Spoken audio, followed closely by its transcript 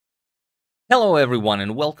Hello everyone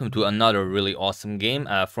and welcome to another really awesome game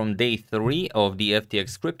from day 3 of the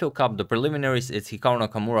FTX Crypto Cup. The preliminaries, it's Hikaru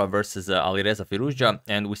Nakamura versus Alireza Firouzja,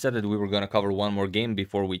 and we said that we were going to cover one more game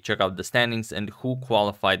before we check out the standings and who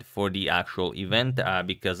qualified for the actual event,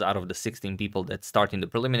 because out of the 16 people that start in the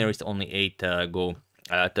preliminaries, only 8 go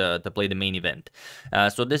to play the main event.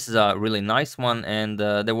 So this is a really nice one, and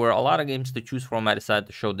there were a lot of games to choose from. I decided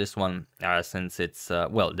to show this one since it's,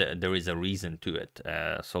 well, there is a reason to it.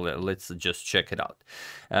 So let's just check it out.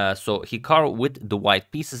 So Hikaru with the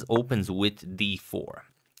white pieces opens with d4.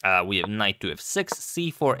 We have knight to f6,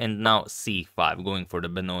 c4, and now c5, going for the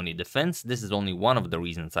Benoni defense. This is only one of the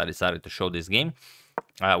reasons I decided to show this game.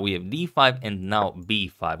 We have d5 and now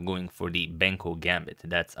b5, going for the Benko gambit.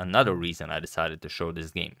 That's another reason I decided to show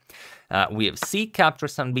this game. We have c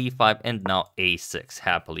captures on b5 and now a6,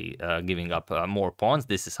 happily giving up more pawns.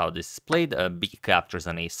 This is how this is played. B captures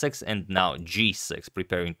on a6 and now g6,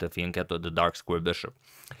 preparing to fianchetto the dark square bishop.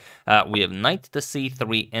 We have knight to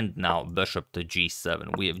c3 and now bishop to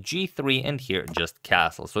g7. We have g3 and here just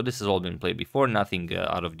castle. So this has all been played before, nothing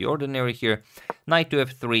out of the ordinary here. Knight to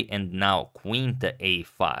f3 and now queen to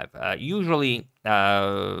a5. Usually,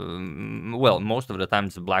 well, most of the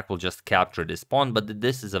times black will just capture this pawn, but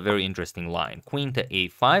this is a very interesting line. Queen to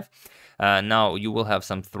a5. Now you will have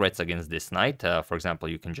some threats against this knight. For example,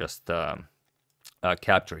 you can just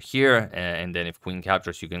capture here, and then if queen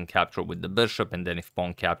captures, you can capture with the bishop, and then if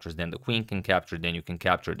pawn captures, then the queen can capture, then you can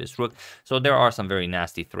capture this rook. So there are some very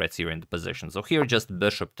nasty threats here in the position. So here just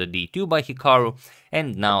bishop to d2 by Hikaru,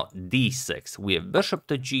 and now d6. We have bishop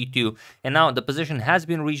to g2, and now the position has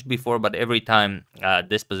been reached before, but every time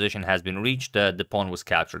this position has been reached, the pawn was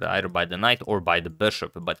captured either by the knight or by the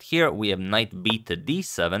bishop. But here we have knight b to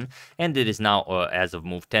d7, and it is now, as of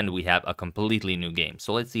move 10, we have a completely new game.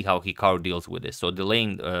 So let's see how Hikaru deals with this. So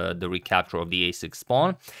delaying the recapture of the a6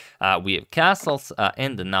 pawn. We have castles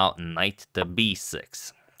and now knight to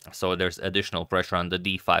b6. So there's additional pressure on the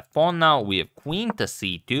d5 pawn now. We have queen to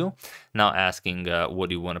c2. Now asking what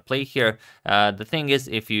do you want to play here. The thing is,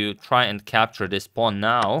 if you try and capture this pawn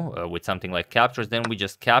now with something like captures, then we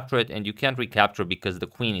just capture it, and you can't recapture because the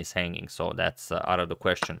queen is hanging. So that's out of the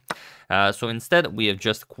question. So instead, we have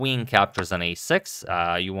just queen captures on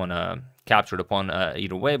a6. You want to capture the pawn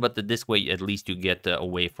either way, but this way at least you get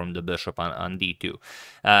away from the bishop on d2.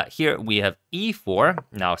 Here we have e4,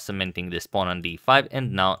 now cementing this pawn on d5,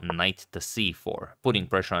 and now knight to c4, putting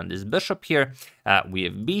pressure on this bishop here. We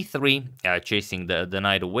have b3, chasing the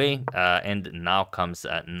knight away, and now comes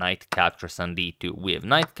knight captures on d2. We have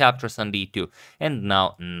knight captures on d2, and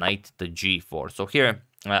now knight to g4. So here,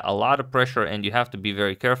 a lot of pressure, and you have to be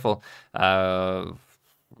very careful.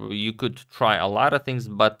 You could try a lot of things,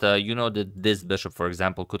 but you know that this bishop, for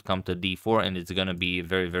example, could come to d4, and it's going to be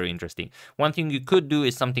very, very interesting. One thing you could do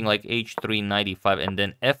is something like h3, knight e5, and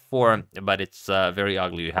then f4, but it's very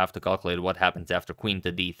ugly. You have to calculate what happens after queen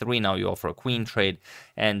to d3. Now you offer a queen trade,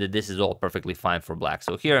 and this is all perfectly fine for black.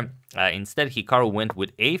 So here, instead, Hikaru went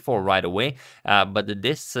with a4 right away, but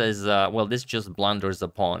this is, well, this just blunders the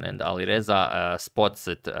pawn, and Alireza spots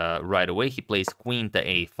it right away. He plays queen to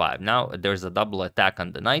a5. Now there's a double attack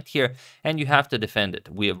on the knight here, and you have to defend it.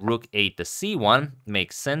 We have rook a to c1,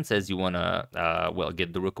 makes sense, as you want to well,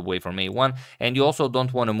 get the rook away from a1, and you also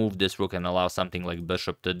don't want to move this rook and allow something like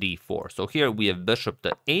bishop to d4. So here we have bishop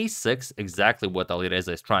to a6, exactly what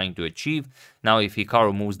Alireza is trying to achieve. Now if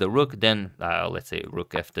Hikaru moves the rook, then let's say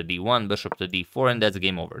rook f to d1, bishop to d4, and that's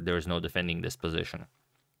game over. There is no defending this position.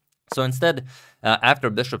 So instead, after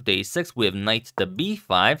bishop to a6, we have knight to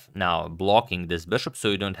b5, now blocking this bishop, so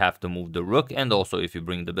you don't have to move the rook. And also, if you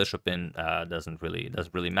bring the bishop in, doesn't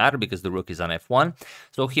really matter because the rook is on f1.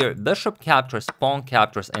 So here, bishop captures, pawn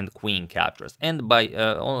captures, and queen captures. And by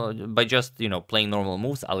just playing normal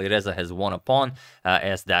moves, Alireza has won a pawn,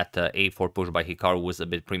 as that a4 push by Hikaru was a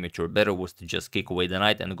bit premature. Better was to just kick away the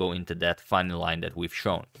knight and go into that final line that we've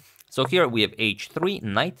shown. So here we have h3,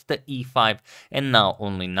 knight to e5, and now,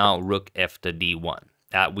 only now, rook f to d1.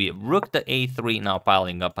 We have rook to a3, now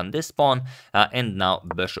piling up on this pawn, and now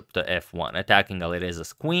bishop to f1, attacking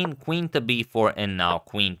Alireza's queen, queen to b4, and now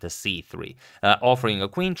queen to c3. Offering a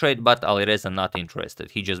queen trade, but Alireza not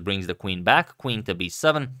interested. He just brings the queen back, queen to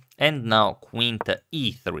b7, and now queen to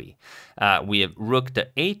e3. We have rook to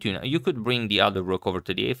a2. Now, you could bring the other rook over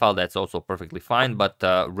to the a file, that's also perfectly fine, but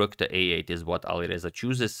rook to a8 is what Alireza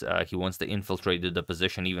chooses. He wants to infiltrate the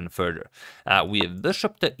position even further. We have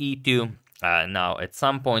bishop to e2. Now, at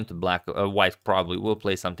some point, white probably will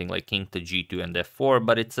play something like king to g2 and f4,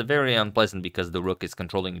 but it's very unpleasant because the rook is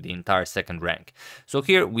controlling the entire second rank. So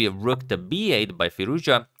here we have rook to b8 by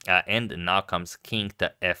Firouzja, and now comes king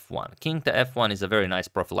to f1. King to f1 is a very nice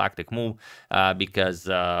prophylactic move because,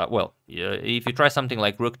 well, if you try something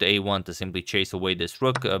like rook to a1 to simply chase away this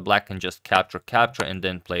rook, black can just capture, and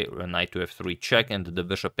then play knight to f3 check, and the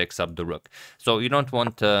bishop picks up the rook. So you don't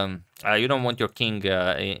want your king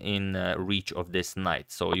in reach of this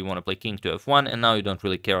knight. So you want to play king to f1, and now you don't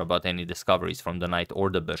really care about any discoveries from the knight or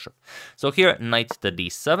the bishop. So here knight to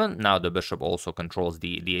d7. Now the bishop also controls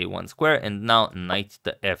the a1 square, and now knight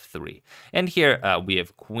to f3. And here we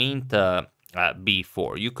have queen to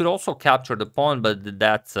b4. You could also capture the pawn, but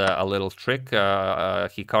that's a little trick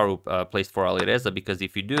Hikaru plays for Alireza, because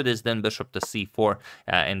if you do this, then bishop to c4,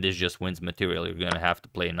 and this just wins material. You're going to have to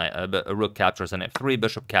play a rook captures an f3,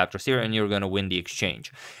 bishop captures here, and you're going to win the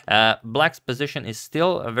exchange. Black's position is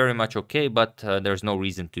still very much okay, but there's no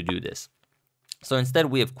reason to do this. So instead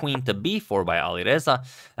we have queen to b4 by Alireza,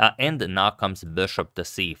 and now comes bishop to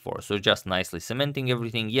c4. So just nicely cementing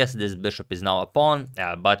everything. Yes, this bishop is now a pawn,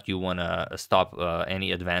 but you want to stop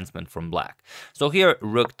any advancement from black. So here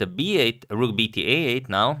rook to b8, rook b to a8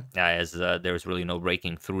 now, as there's really no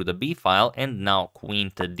breaking through the b file, and now queen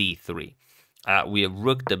to d3. We have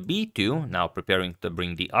rook to b2, now preparing to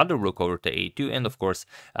bring the other rook over to a2, and of course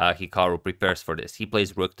Hikaru prepares for this. He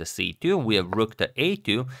plays rook to c2, we have rook to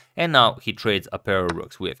a2, and now he trades a pair of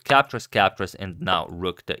rooks. We have captures, and now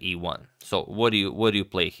rook to e1. So what do you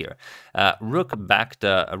play here? Rook back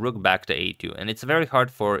to a2, and it's very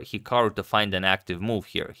hard for Hikaru to find an active move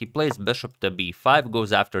here. He plays bishop to b5,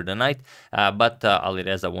 goes after the knight, but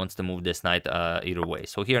Alireza wants to move this knight either way.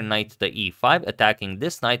 So here knight to e5, attacking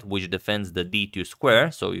this knight, which defends the d2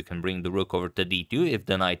 square, so you can bring the rook over to d2 if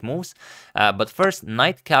the knight moves. But first,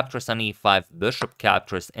 knight captures on e5, bishop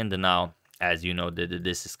captures, and now, as you know that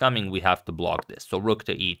this is coming, we have to block this. So rook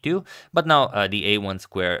to e2, but now the a1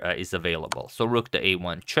 square is available. So rook to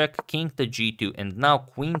a1 check, king to g2, and now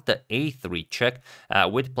queen to a3 check,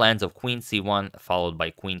 with plans of queen c1 followed by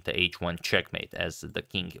queen to h1 checkmate, as the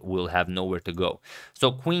king will have nowhere to go.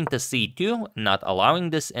 So queen to c2, not allowing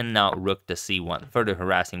this, and now rook to c1, further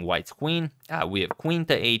harassing white's queen. We have queen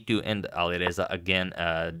to a2, and Alireza again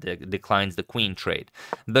declines the queen trade.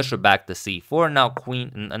 Bishop back to c4, now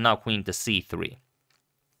queen to c3.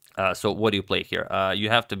 So what do you play here? You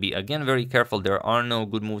have to be, again, very careful. There are no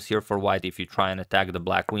good moves here for white. If you try and attack the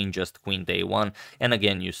black queen, just queen to a1, and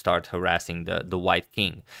again you start harassing the white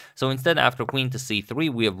king. So instead, after queen to c3,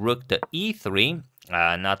 we have rook to e3,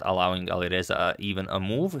 not allowing Alireza even a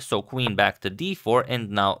move. So queen back to d4,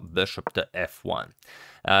 and now bishop to f1.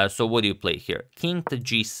 So what do you play here? King to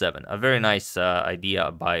g7, a very nice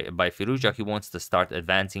idea by Firouzja. He wants to start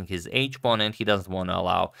advancing his h-pawn, and he doesn't want to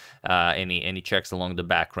allow any checks along the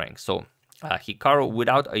back rank. So Hikaru,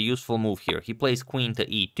 without a useful move here, he plays queen to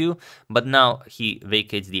e2, but now he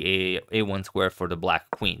vacates the a1 square for the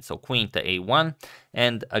black queen. So queen to a1,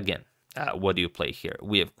 and again, what do you play here?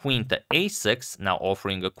 We have queen to a6, now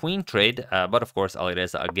offering a queen trade, but of course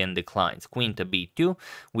Alireza again declines. Queen to b2,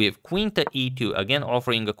 we have queen to e2, again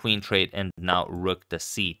offering a queen trade, and now rook to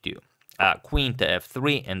c2. Queen to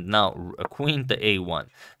f3, and now queen to a1.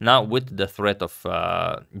 Now with the threat of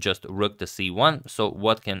just rook to c1, so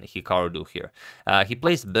what can Hikaru do here? He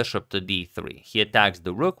plays bishop to d3. He attacks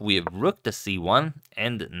the rook. We have rook to c1,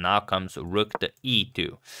 and now comes rook to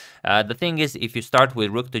e2. The thing is, if you start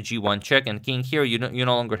with rook to g1 check and king here, you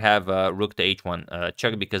no longer have rook to h1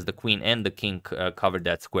 check, because the queen and the king covered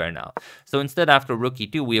that square now. So instead, after rook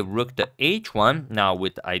e2, we have rook to h1, now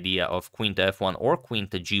with the idea of queen to f1 or queen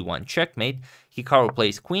to g1 checkmate. Hikaru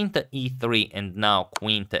plays queen to e3, and now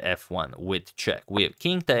queen to f1 with check. We have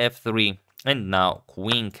king to f3, and now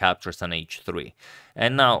queen captures on h3.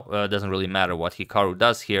 And now doesn't really matter what Hikaru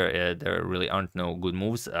does here. There really aren't no good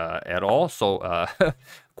moves at all. So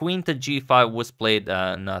queen to g5 was played,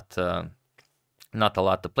 not a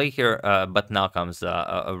lot to play here, but now comes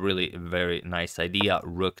a really very nice idea,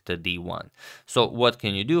 rook to d1. So what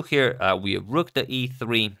can you do here? We have rook to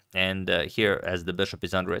e3, and here, as the bishop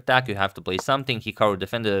is under attack, you have to play something. Hikaru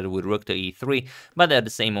defended it with rook to e3, but at the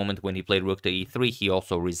same moment when he played rook to e3, he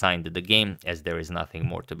also resigned the game, as there is nothing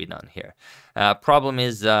more to be done here. Problem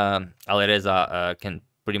is, Alireza can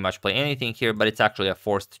pretty much play anything here, but it's actually a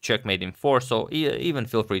forced checkmate in 4, so even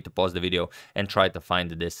feel free to pause the video and try to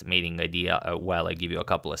find this mating idea while I give you a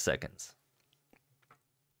couple of seconds.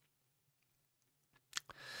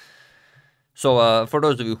 So for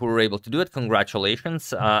those of you who were able to do it,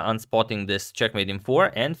 congratulations on spotting this checkmate in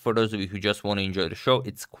 4. And for those of you who just want to enjoy the show,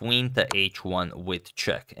 it's queen to h1 with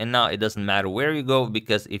check. And now it doesn't matter where you go,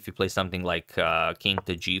 because if you play something like king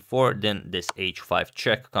to g4, then this h5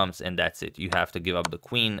 check comes, and that's it. You have to give up the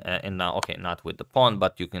queen, and now, okay, not with the pawn,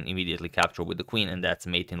 but you can immediately capture with the queen, and that's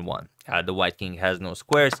mate in 1. The white king has no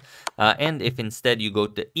squares, and if instead you go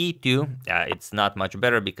to e2, it's not much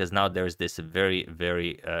better, because now there's this very,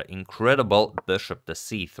 very incredible bishop to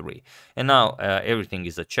c3, and now everything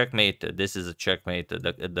is a checkmate. This is a checkmate.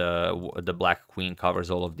 The black queen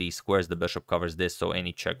covers all of these squares, the bishop covers this, so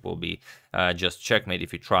any check will be just checkmate.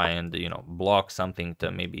 If you try and block something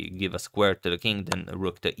to maybe give a square to the king, then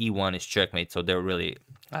rook to e1 is checkmate, so there really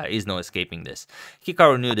is no escaping this.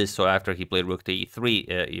 Hikaru knew this, so after he played rook to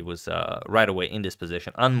e3, he was right away in this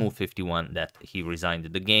position on move 51 that he resigned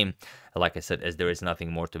the game. Like I said, as there is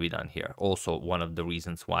nothing more to be done here. Also, one of the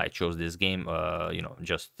reasons why I chose this game,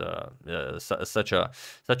 such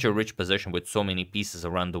a rich position with so many pieces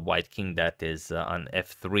around the white king that is on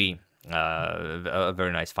f3, a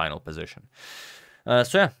very nice final position.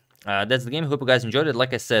 So yeah. That's the game. Hope you guys enjoyed it.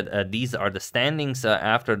 Like I said, these are the standings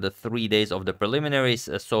after the 3 days of the preliminaries.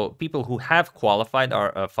 So people who have qualified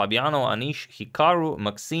are Fabiano, Anish, Hikaru,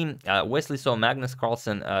 Maxim, Wesley So, Magnus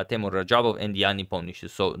Carlsen, Temur Rajabov, and Ian Nepomniachtchi.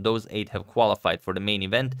 So those 8 have qualified for the main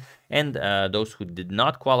event. And those who did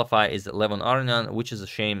not qualify is Levon Arnian, which is a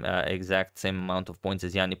shame, exact same amount of points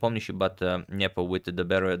as Ian Nepomniachtchi, but Nepo with the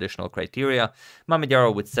better additional criteria.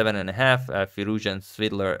 Mamedjaro with 7.5, Firouzja and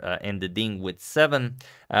Svidler and the Ding with 7.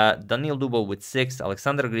 Daniil Dubov with 6,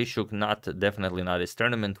 Alexander Grishuk, definitely not his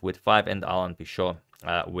tournament, with 5, and Alan Pichot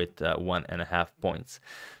with 1.5 points.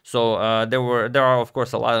 So there are of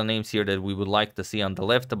course a lot of names here that we would like to see on the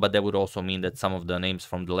left, but that would also mean that some of the names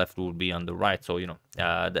from the left would be on the right. So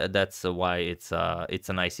that's why it's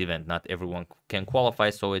a nice event. Not everyone can qualify,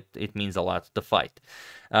 so it means a lot to fight.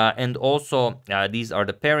 And also these are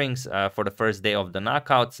the pairings for the first day of the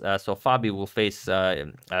knockouts. So Fabi will face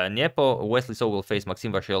Nepo, Wesley So will face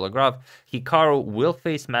Maxim Vashiolagrov, Hikaru will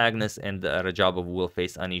face Magnus, and Rajabov will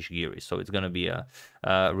face Anish Giri. So it's going to be a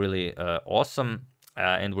really awesome,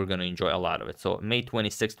 and we're going to enjoy a lot of it. So May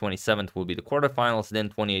 26th, 27th will be the quarterfinals, then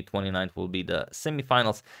 28th, 29th will be the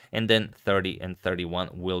semifinals, and then 30 and 31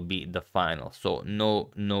 will be the final. So no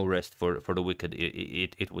rest for the wicked,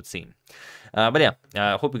 it would seem. But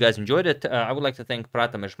yeah, hope you guys enjoyed it. I would like to thank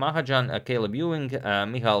Pratamesh Mahajan, Caleb Ewing,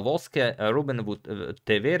 Michal Volske, Ruben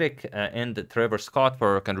Teverik, and Trevor Scott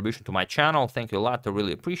for a contribution to my channel. Thank you a lot. I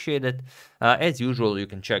really appreciate it. As usual, you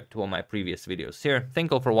can check 2 of my previous videos here.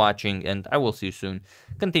 Thank you all for watching, and I will see you soon,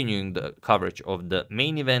 continuing the coverage of the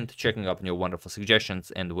main event, checking up on your wonderful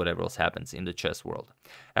suggestions, and whatever else happens in the chess world.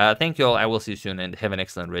 Thank you all. I will see you soon, and have an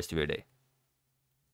excellent rest of your day.